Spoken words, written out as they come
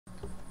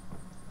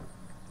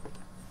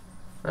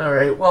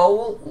Alright,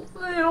 well,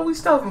 we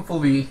still haven't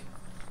fully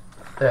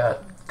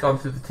gone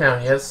through the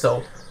town yet,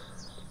 so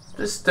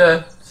just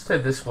head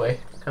this way.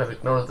 Kind of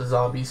ignore the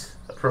zombies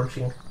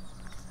approaching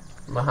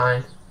from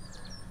behind.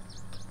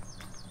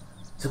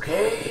 It's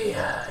okay,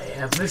 I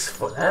have this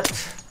for that.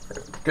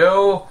 There we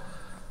go.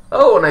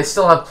 Oh, and I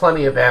still have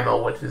plenty of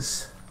ammo, which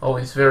is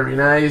always very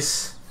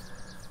nice.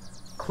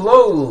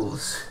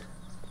 Clothes.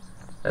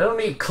 I don't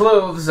need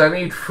clothes, I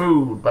need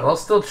food, but I'll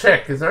still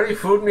check. Is there any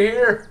food in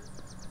here?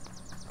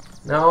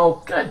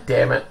 No, god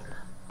damn it.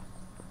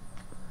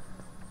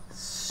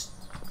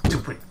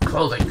 Stupid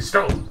clothing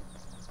store.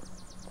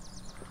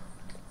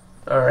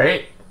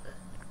 Alright.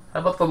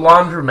 How about the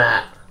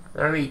laundromat? Is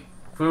there any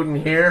food in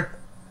here?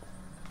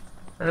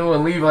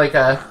 Anyone leave like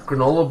a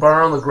granola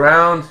bar on the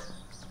ground?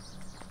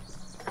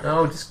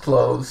 No, just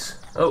clothes.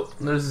 Oh,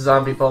 there's a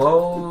zombie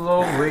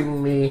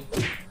following me.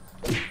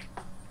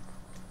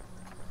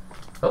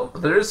 Oh,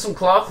 there is some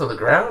cloth on the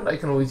ground. I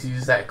can always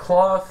use that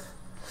cloth.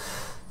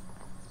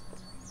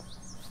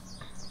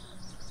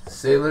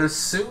 Sailor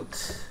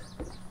suit.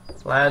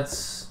 Plaid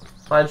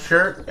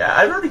shirt. Yeah,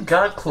 I've already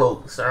got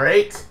clothes,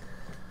 alright?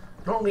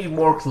 I don't need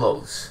more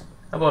clothes.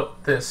 How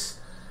about this?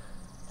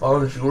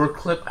 Bonjour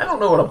clip. I don't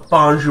know what a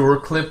bonjour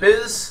clip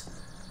is.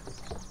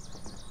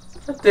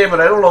 God damn it,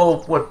 I don't know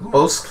what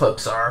most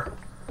clips are.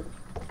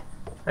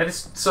 I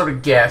just sort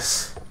of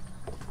guess.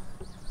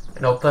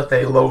 And hope that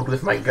they load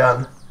with my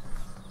gun.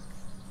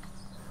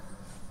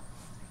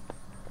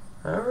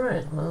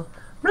 Alright, well,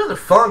 I'm rather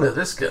fond of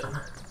this gun.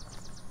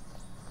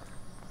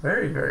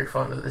 Very, very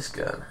fond of this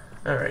gun.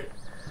 Alright.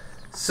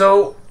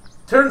 So,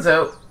 turns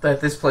out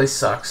that this place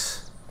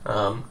sucks.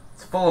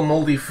 It's full of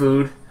moldy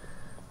food.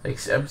 I'm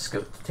just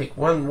going to take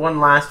one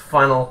last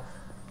final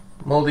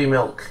moldy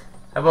milk.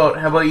 How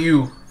about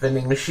you,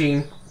 vending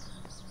machine?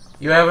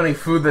 You have any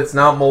food that's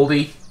not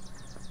moldy?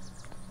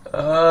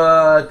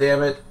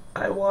 Damn it.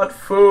 I want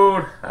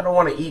food. I don't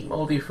want to eat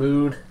moldy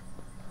food.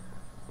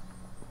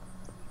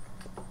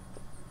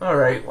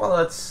 Alright, well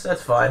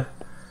that's fine.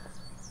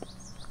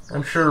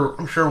 I'm sure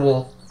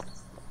we'll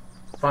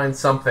find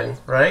something,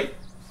 right?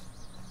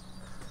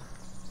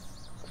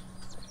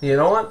 You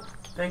know what?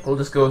 I think we'll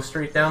just go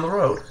straight down the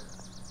road.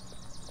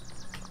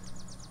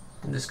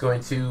 I'm just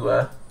going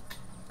to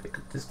pick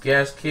up this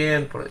gas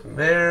can, put it in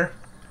there.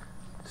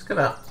 Just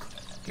gonna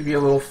give you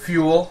a little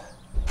fuel.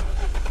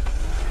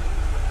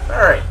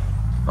 Alright,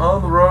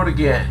 on the road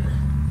again.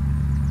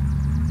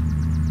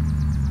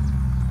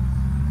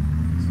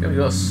 Just gonna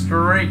go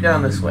straight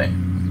down this way.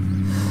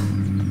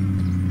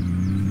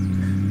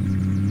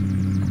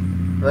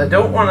 But I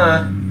don't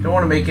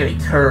wanna make any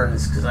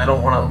turns because I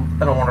don't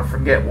wanna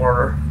forget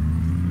where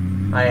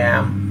I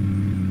am.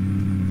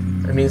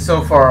 I mean,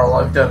 so far all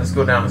I've done is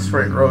go down a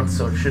straight road,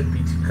 so it shouldn't be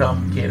too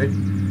complicated.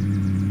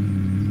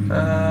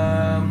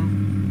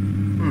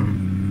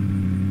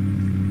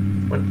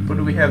 What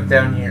do we have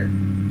down here?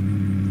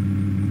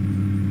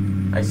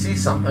 I see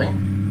something.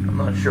 I'm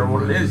not sure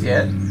what it is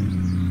yet.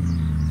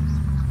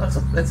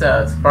 It's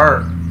a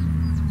barn.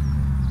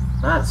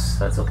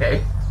 That's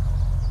okay.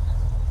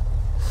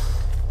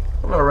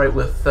 I'm alright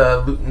with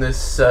looting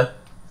this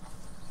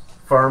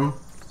farm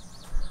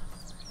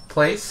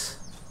place.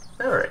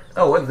 Alright.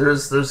 Oh, and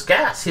there's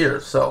gas here,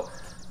 so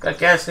got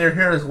gas near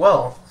here as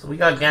well. So we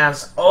got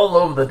gas all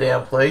over the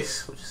damn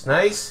place, which is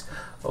nice.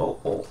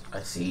 Oh, I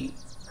see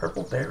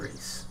purple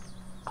berries.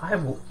 I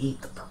will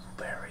eat the purple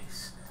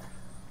berries.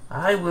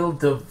 I will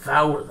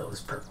devour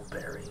those purple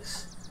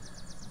berries.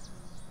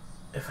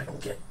 If I can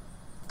get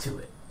to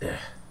it. Ugh,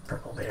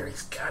 purple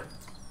berries. God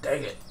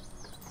dang it.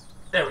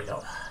 There we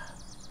go.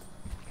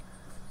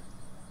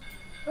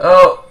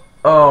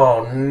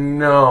 Oh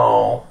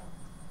no.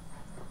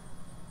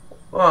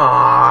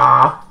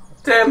 Ah,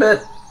 damn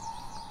it.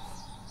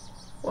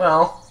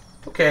 Well,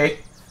 okay.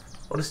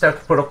 We'll just have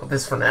to put up with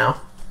this for now.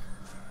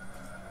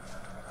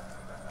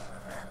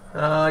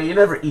 You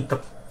never eat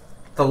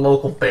the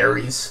local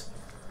berries.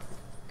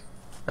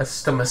 That's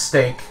just a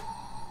mistake.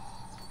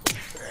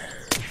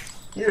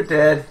 You're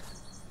dead.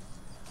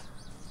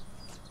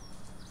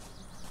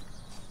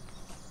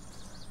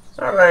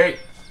 Alright.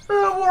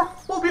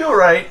 We'll be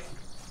alright.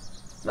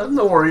 Nothing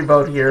to worry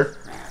about here.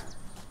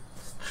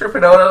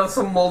 Tripping out on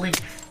some moldy...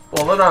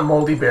 Well, they're not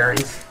moldy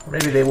berries.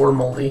 Maybe they were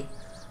moldy.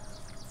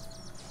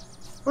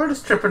 We're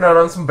just tripping out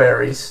on some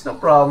berries. No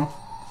problem.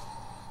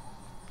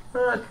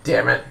 Ah,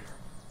 damn it.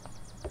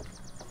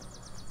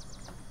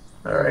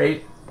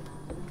 Alright.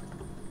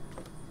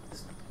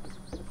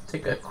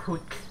 Take a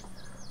quick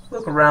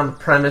look around the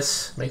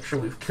premise. Make sure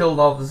we've killed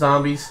all the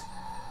zombies.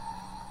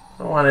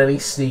 Don't want any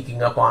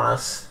sneaking up on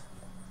us.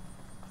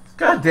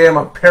 God damn,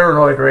 I'm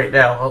paranoid right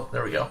now. Oh,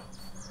 there we go.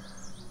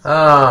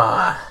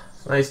 Ah,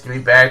 it's nice to be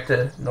back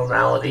to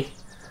normality.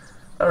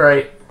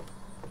 Alright.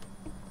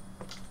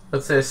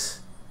 What's this?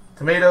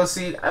 Tomato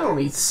seed? I don't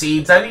need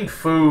seeds, I need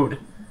food.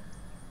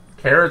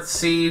 Carrot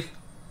seed?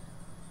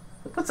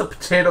 Who puts a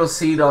potato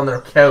seed on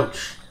their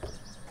couch?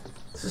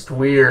 It's just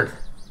weird.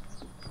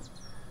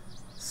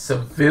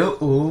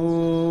 Seville.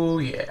 Ooh,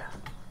 yeah.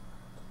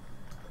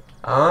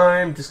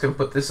 I'm just gonna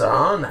put this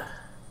on.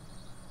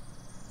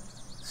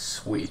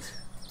 Sweet.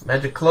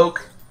 Magic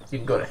cloak, you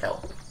can go to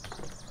hell.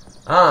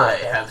 I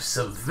have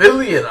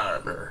civilian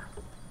armor.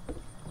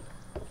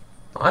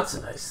 Oh, that's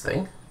a nice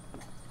thing.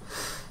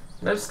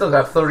 I've still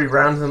got 30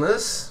 rounds in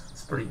this.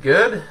 It's pretty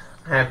good.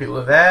 I'm happy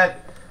with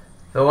that.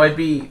 Though I'd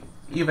be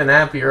even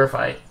happier if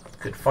I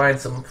could find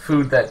some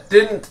food that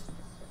didn't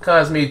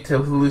cause me to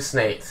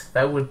hallucinate.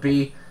 That would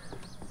be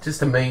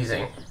just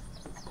amazing.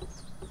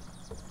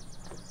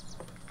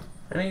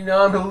 Any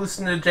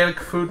non-hallucinogenic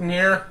food in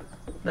here?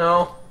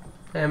 No?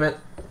 Damn it.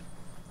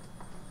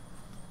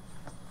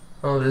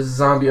 Oh, there's a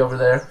zombie over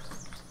there.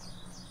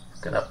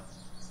 Get up.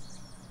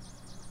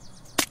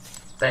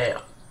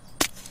 Bam.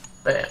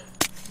 Bam.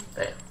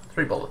 Bam.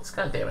 3 bullets.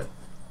 God damn it.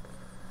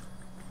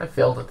 I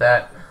failed at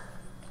that.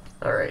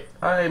 Alright.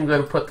 I'm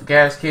going to put the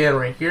gas can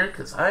right here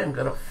because I'm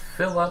going to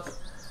fill up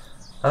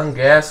on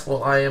gas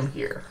while I am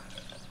here.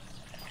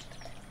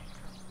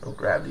 I'll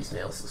grab these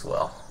nails as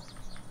well.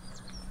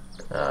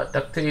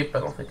 Duct tape. I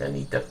don't think I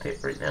need duct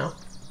tape right now.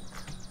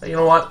 But you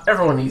know what?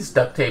 Everyone needs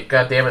duct tape.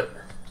 God damn it.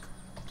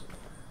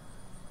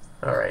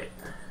 Alright.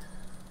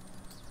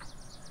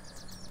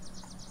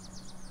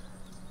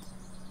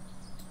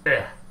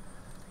 Yeah.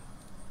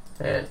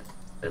 And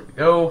there we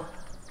go.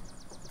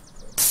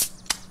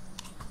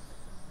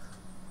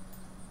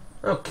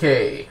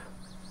 Okay.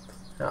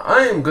 Now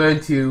I am going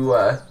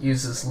to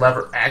use this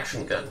lever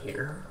action gun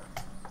here.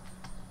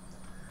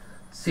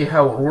 See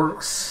how it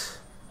works.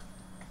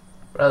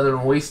 Rather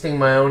than wasting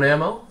my own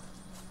ammo.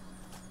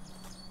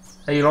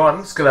 Hey, you know what?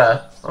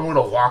 I'm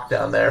gonna walk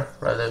down there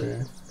rather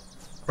than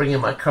bring in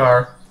my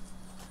car.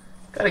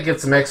 Gotta get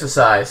some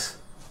exercise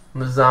in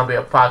the zombie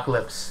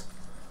apocalypse.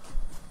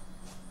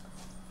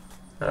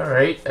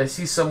 Alright, I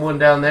see someone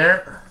down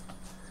there.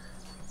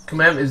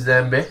 Come at me,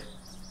 zombie.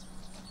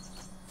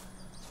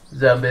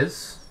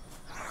 Zombies.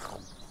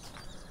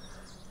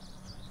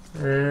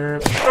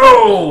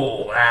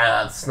 Oh!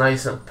 That's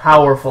nice and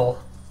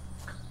powerful.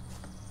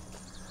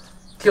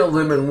 Killed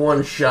him in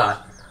one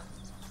shot.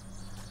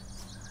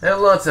 And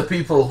lots of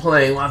people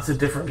playing lots of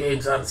different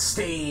games on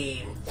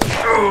Steam.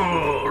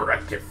 Oh,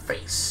 wreck your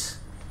face.